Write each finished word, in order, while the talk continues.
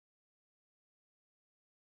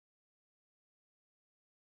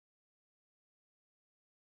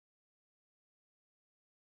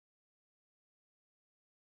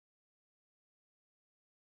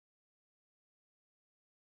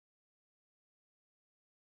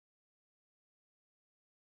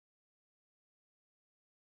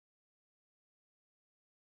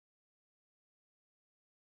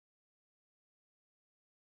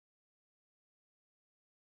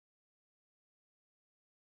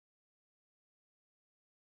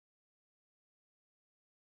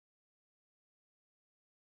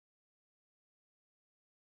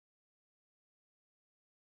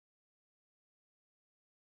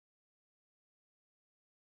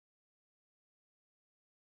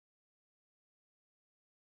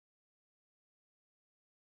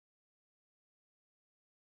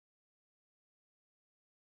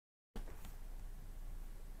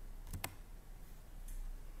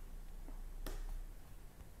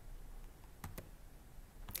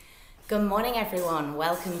Good morning everyone,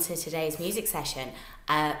 welcome to today's music session.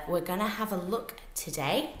 We're going to have a look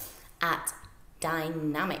today at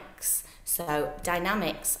dynamics. So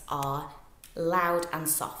dynamics are loud and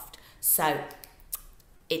soft. So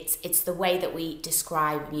it's the way that we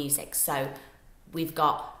describe music. So we've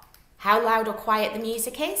got how loud or quiet the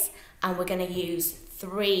music is, and we're going to use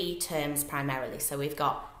three terms primarily. So we've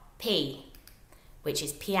got P, which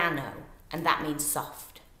is piano, and that means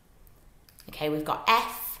soft. Okay, we've got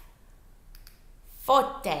F,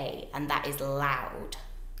 forte, and that is loud.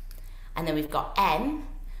 And then we've got M,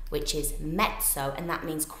 which is mezzo, and that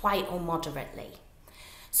means quite or moderately.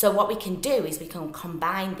 So what we can do is we can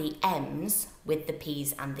combine the M's with the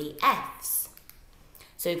P's and the F's.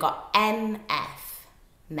 So we've got MF,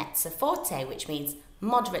 mezzo forte, which means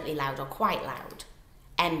moderately loud or quite loud.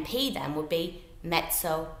 MP then would be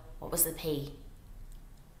mezzo, what was the P?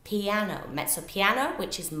 Piano, mezzo piano,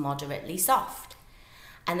 which is moderately soft.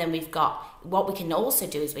 And then we've got, what we can also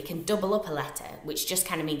do is we can double up a letter, which just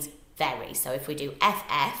kind of means very. So if we do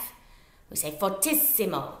FF, we say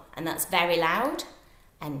fortissimo, and that's very loud.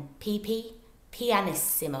 And PP,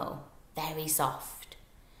 pianissimo, very soft.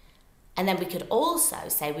 And then we could also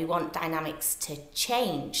say we want dynamics to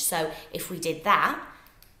change. So if we did that,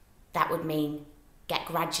 that would mean get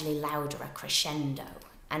gradually louder, a crescendo.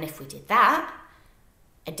 And if we did that,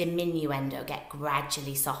 a diminuendo, get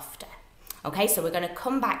gradually softer. Okay, so we're going to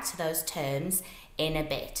come back to those terms in a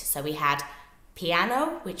bit. So we had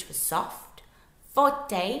piano, which was soft,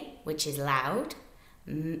 forte, which is loud,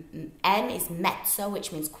 M is mezzo,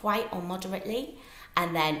 which means quite or moderately,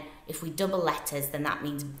 and then if we double letters, then that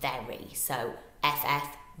means very. So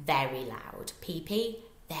FF, very loud, PP,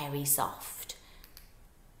 very soft.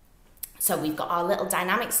 So we've got our little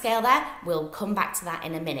dynamic scale there. We'll come back to that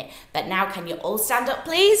in a minute. But now can you all stand up,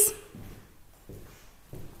 please?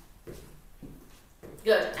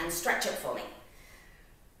 Good, and stretch up for me.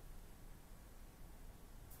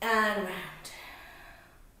 And round.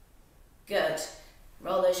 Good.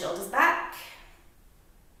 Roll those shoulders back.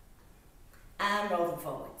 And roll them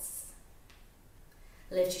forwards.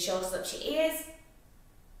 Lift your shoulders up to your ears.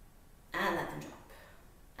 And let them drop.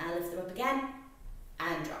 And lift them up again.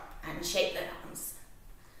 And drop. And shake the arms.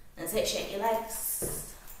 That's it, shake your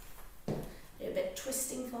legs. Do a bit of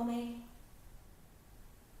twisting for me.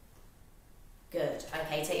 Good.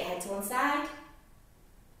 Okay, take your head to one side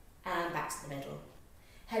and back to the middle.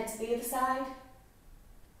 Head to the other side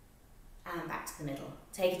and back to the middle.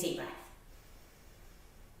 Take a deep breath.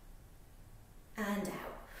 And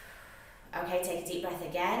out. Okay, take a deep breath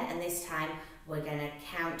again, and this time we're going to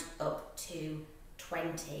count up to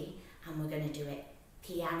 20 and we're going to do it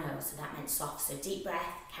piano, so that meant soft. So deep breath,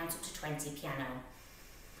 count up to 20, piano.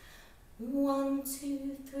 1,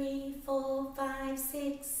 2, 3, 4, 5,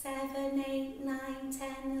 6, 7, 8, 9,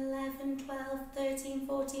 10, 11, 12, 13,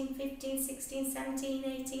 14, 15, 16, 17,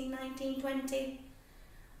 18, 19, 20.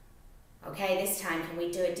 Okay, this time can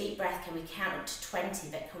we do a deep breath? Can we count up to 20,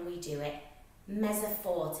 but can we do it mezzo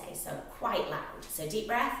forte, so quite loud. So deep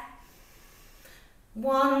breath.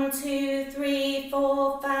 1, 2, 3,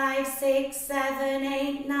 4, 5, 6, 7,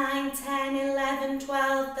 8, 9, 10, 11,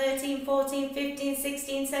 12, 13, 14, 15,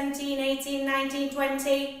 16, 17, 18, 19,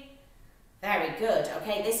 20. Very good.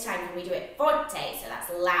 Okay, this time can we do it forte, so that's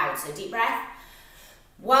loud. So deep breath.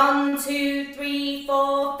 1, 2, 3,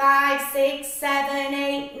 4, 5, 6, 7,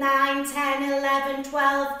 8, 9, 10, 11,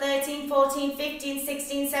 12, 13, 14, 15,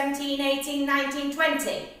 16, 17, 18, 19,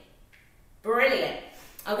 20. Brilliant.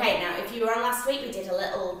 Okay, now if you were on last week, we did a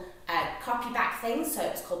little copy back thing, so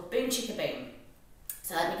it's called boom chicka boom.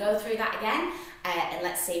 So let me go through that again, and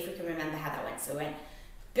let's see if we can remember how that went. So we went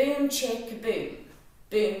boom chicka boom,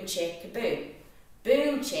 boom chicka boom,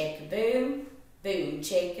 boom chicka boom, boom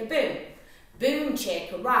chicka boom, boom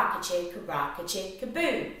chicka rocka chicka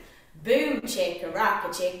boom, boom chicka rocka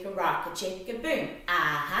chicka boom.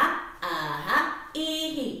 Aha, aha,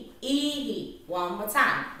 ee hee, one more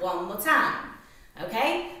time, one more time.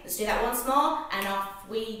 Okay, let's do that once more, and off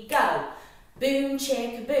we go. Boom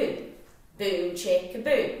chicka boom, boom chicka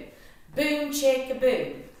boom, boom chicka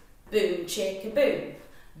boom, boom chicka boom,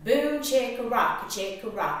 boom chicka rocka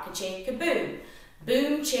chicka boom,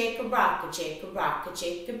 boom chicka rocka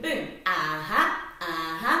chicka boom. Aha,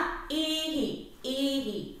 aha, ee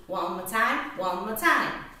hee, one more time, one more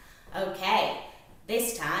time. Okay,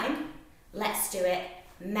 this time let's do it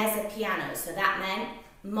mezzo piano. So that meant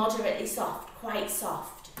moderately soft, quite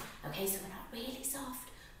soft. Okay, so we're not really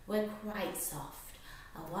soft, we're quite soft.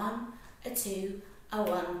 A 1, a 2, a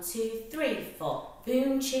 1, 2, 3, 4.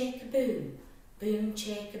 Boom chicka boom, boom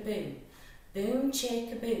chicka boom, boom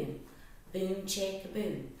chicka boom, boom chicka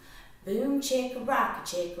boom, Boom chicka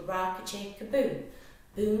rocka boom.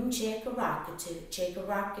 Boom chicka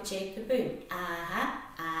rocka boom.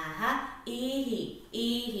 Aha,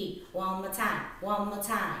 ee-hee. One more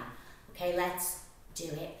time. Okay, let's do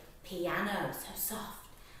it. Piano, so soft.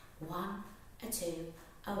 1, a 2,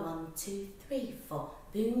 a 1, 2, 3, 4.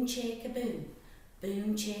 Boom chicka boom.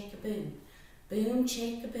 Boom chicka boom. Boom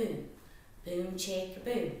chicka boom. Boom chicka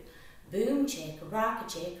boom. Boom chicka rocka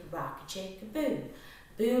boom.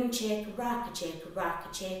 Boom chicka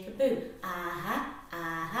rocka boom.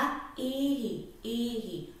 Aha,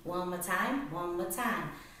 ee-hee. One more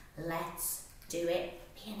time. Let's do it.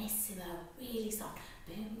 Pianissimo, really soft.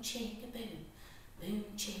 Boom chicka boom. Boom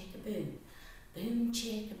chicka boom. Boom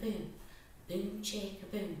chicka boom. Boom chicka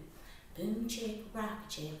boom. Boom chicka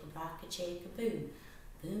rocka boom.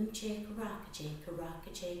 Boom chicka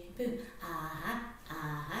rocka boom.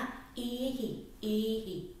 Aha,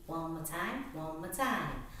 ee-hee. One more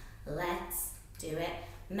time. Let's do it.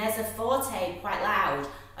 Mezzo forte, quite loud.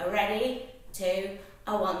 Are ready? 2,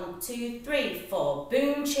 a 1, 2, 3, 4.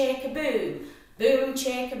 Boom chicka boom. Boom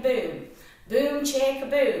chicka boom. Boom chicka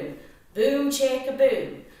boom. Boom chicka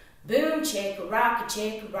boom. Boom chicka rocka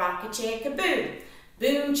boom.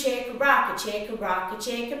 Boom chicka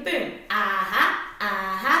rocka boom.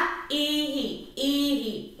 Aha,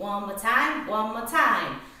 ee-hee. One more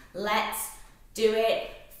time. Let's do it.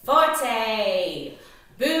 Forte.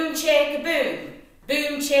 Boom chicka boom.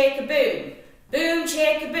 Boom chicka boom. Boom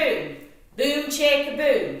chicka boom. Boom chicka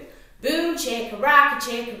boom. Boom chicka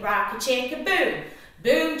rocka boom.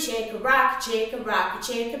 Boom chicka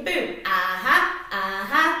rocka boom.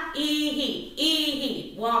 Aha,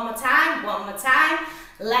 ee-hee. One more time.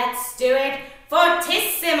 Let's do it.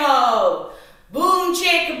 Fortissimo. Boom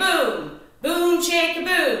chicka boom. Boom chicka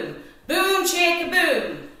boom. Boom chicka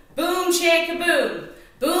boom. Boom chicka boom.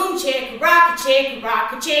 Boom chicka rocka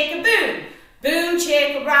boom. Boom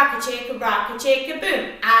chicka rocka boom.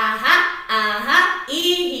 Aha,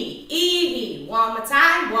 ee-hee. One more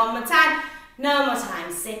time. No more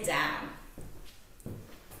time, sit down.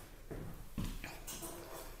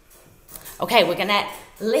 Okay, we're gonna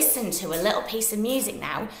listen to a little piece of music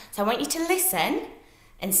now. So I want you to listen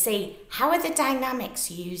and see how are the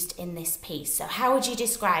dynamics used in this piece. So how would you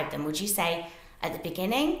describe them? Would you say at the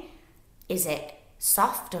beginning, is it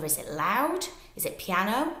soft or is it loud? Is it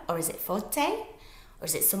piano or is it forte? Or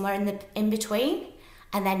is it somewhere in between?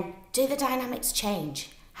 And then do the dynamics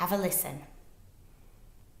change? Have a listen.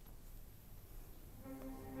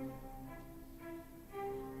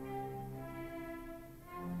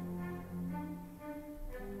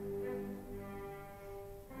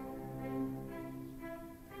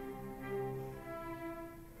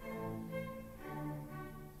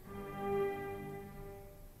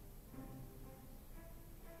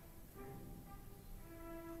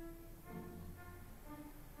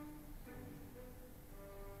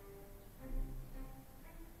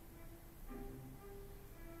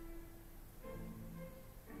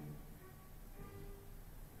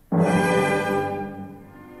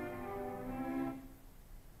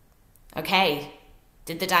 Okay,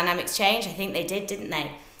 did the dynamics change? I think they did, didn't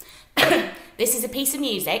they? This is a piece of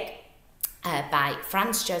music by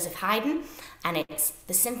Franz Joseph Haydn, and it's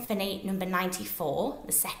the Symphony number 94,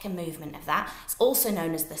 the second movement of that. It's also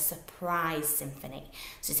known as the Surprise Symphony.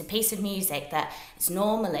 So it's a piece of music that is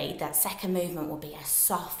normally, that second movement will be a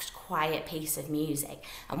soft, quiet piece of music.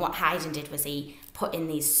 And what Haydn did was he put in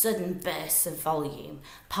these sudden bursts of volume,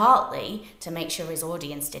 partly to make sure his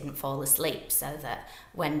audience didn't fall asleep, so that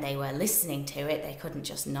when they were listening to it, they couldn't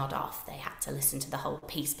just nod off. They had to listen to the whole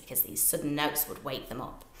piece because these sudden notes would wake them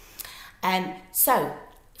up. So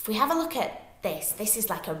if we have a look at this is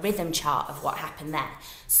like a rhythm chart of what happened there.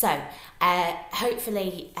 So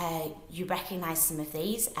hopefully you recognise some of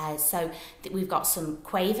these. So we've got some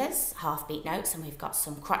quavers, half beat notes, and we've got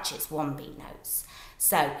some crotchets, 1 beat notes.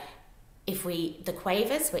 So if the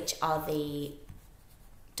quavers, which are the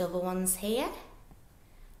double ones here,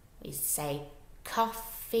 we say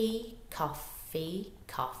coffee, coffee,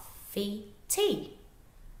 coffee, tea.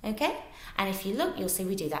 Okay? And if you look, you'll see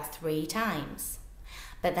we do that 3 times.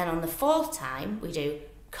 But then on the 4th time, we do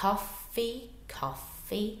coffee,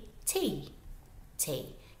 coffee, tea,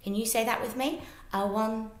 tea. Can you say that with me?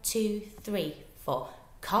 1, 2, 3, 4.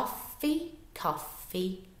 Coffee,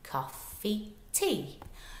 coffee, coffee, tea.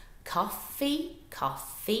 Coffee,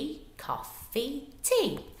 coffee, coffee,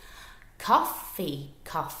 tea. Coffee,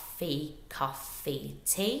 coffee, coffee,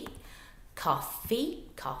 tea. Coffee,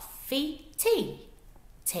 coffee, tea,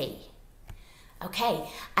 tea. Okay,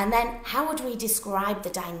 and then how would we describe the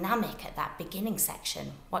dynamic at that beginning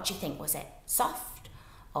section? What do you think? Was it soft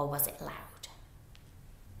or was it loud?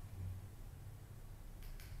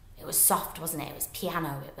 was soft, wasn't it? It was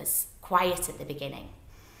piano, it was quiet at the beginning.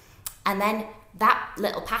 And then that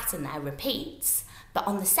little pattern there repeats, but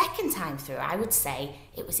on the second time through, I would say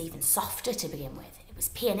it was even softer to begin with. It was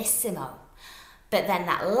pianissimo. But then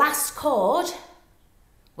that last chord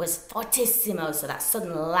was fortissimo, so that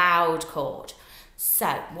sudden loud chord. So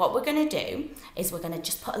what we're going to do is we're going to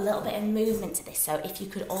just put a little bit of movement to this. So if you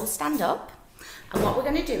could all stand up, and what we're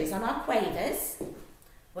going to do is on our quavers,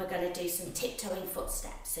 we're going to do some tiptoeing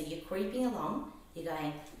footsteps. So you're creeping along, you're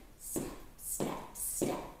going step, step,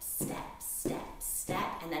 step, step, step,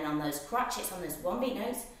 step, and then on those crotchets, on those one beat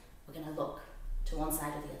notes, we're going to look to one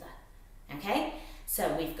side or the other. Okay?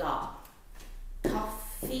 So we've got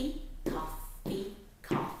coffee, coffee,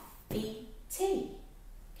 coffee, tea.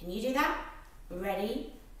 Can you do that?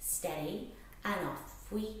 Ready, steady, and off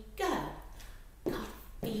we go.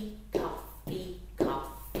 Coffee, coffee,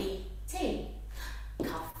 coffee, tea.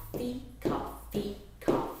 Coffee, coffee,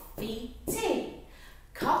 coffee, tea.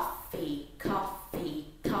 Coffee, coffee,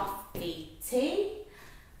 coffee, tea.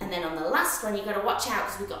 And then on the last one, you've got to watch out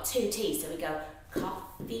because we've got two T's. So we go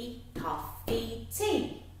coffee, coffee,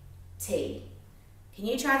 tea, tea. Can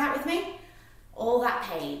you try that with me? All that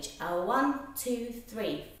page. 1, 2,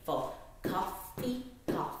 3, 4. Coffee,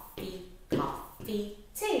 coffee, coffee,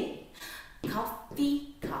 tea.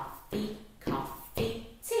 Coffee, coffee, coffee,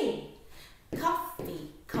 tea. Coffee,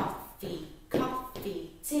 coffee,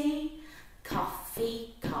 coffee, tea.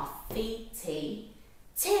 Coffee, coffee, tea,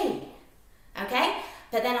 tea. Okay?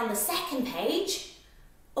 But then on the second page,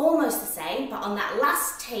 almost the same, but on that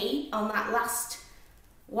last T, on that last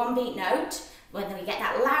one beat note, when we get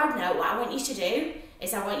that loud note, what I want you to do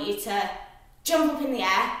is I want you to jump up in the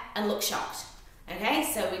air and look shocked. Okay,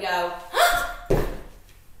 so we go,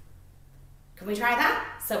 can we try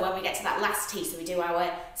that? So when we get to that last T, so we do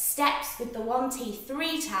our steps with the one T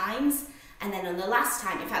 3 times, and then on the last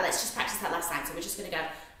time, in fact, let's just practice that last time. So we're just gonna go,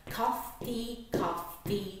 coffee,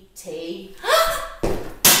 coffee, tea.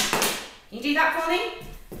 Can you do that for me?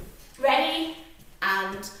 Ready,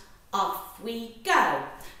 and off we go.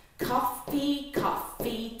 Coffee,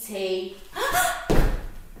 coffee, tea.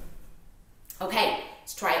 Okay,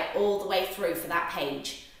 let's try it all the way through for that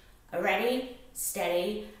page. Ready,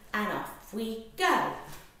 steady, and off we go.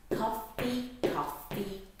 Coffee,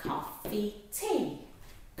 coffee, coffee, tea.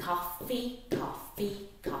 Coffee, coffee,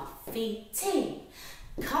 coffee, tea.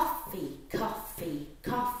 Coffee, coffee,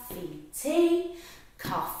 coffee, tea.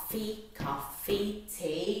 Coffee, coffee,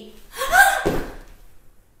 tea.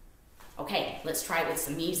 Okay, let's try it with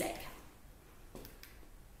some music.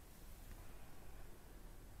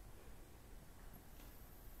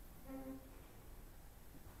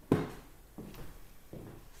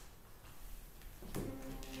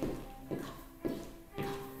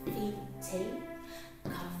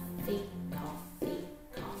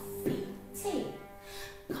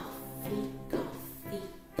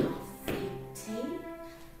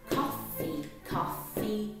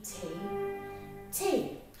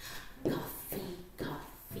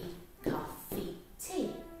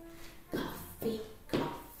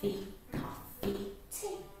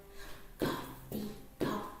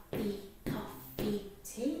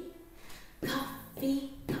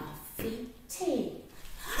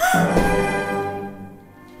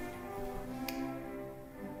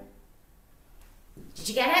 Did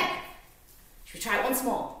you get it? Should we try it once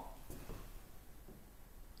more?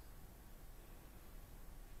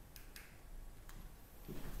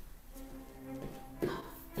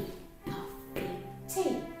 Coffee, coffee,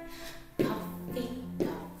 tea. Coffee,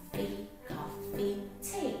 coffee, coffee,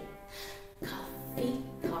 tea. Coffee,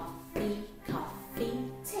 coffee,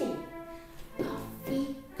 coffee, tea.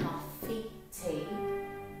 Coffee, coffee, tea.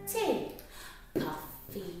 Tea.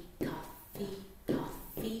 Coffee, coffee,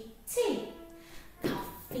 coffee, tea.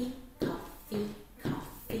 Coffee, coffee,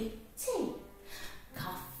 coffee, tea.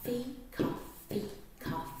 Coffee, coffee,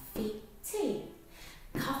 coffee, tea.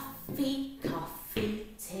 Coffee, coffee,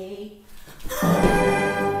 tea.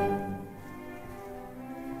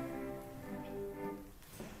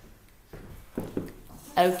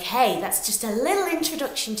 Okay, that's just a little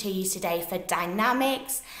introduction to you today for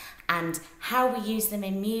dynamics and how we use them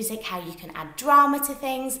in music, how you can add drama to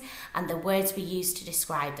things, and the words we use to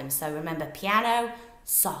describe them. So remember, piano,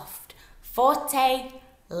 soft, forte,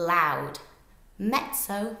 loud,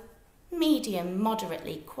 mezzo, medium,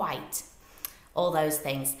 moderately, quite. All those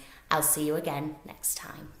things. I'll see you again next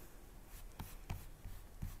time.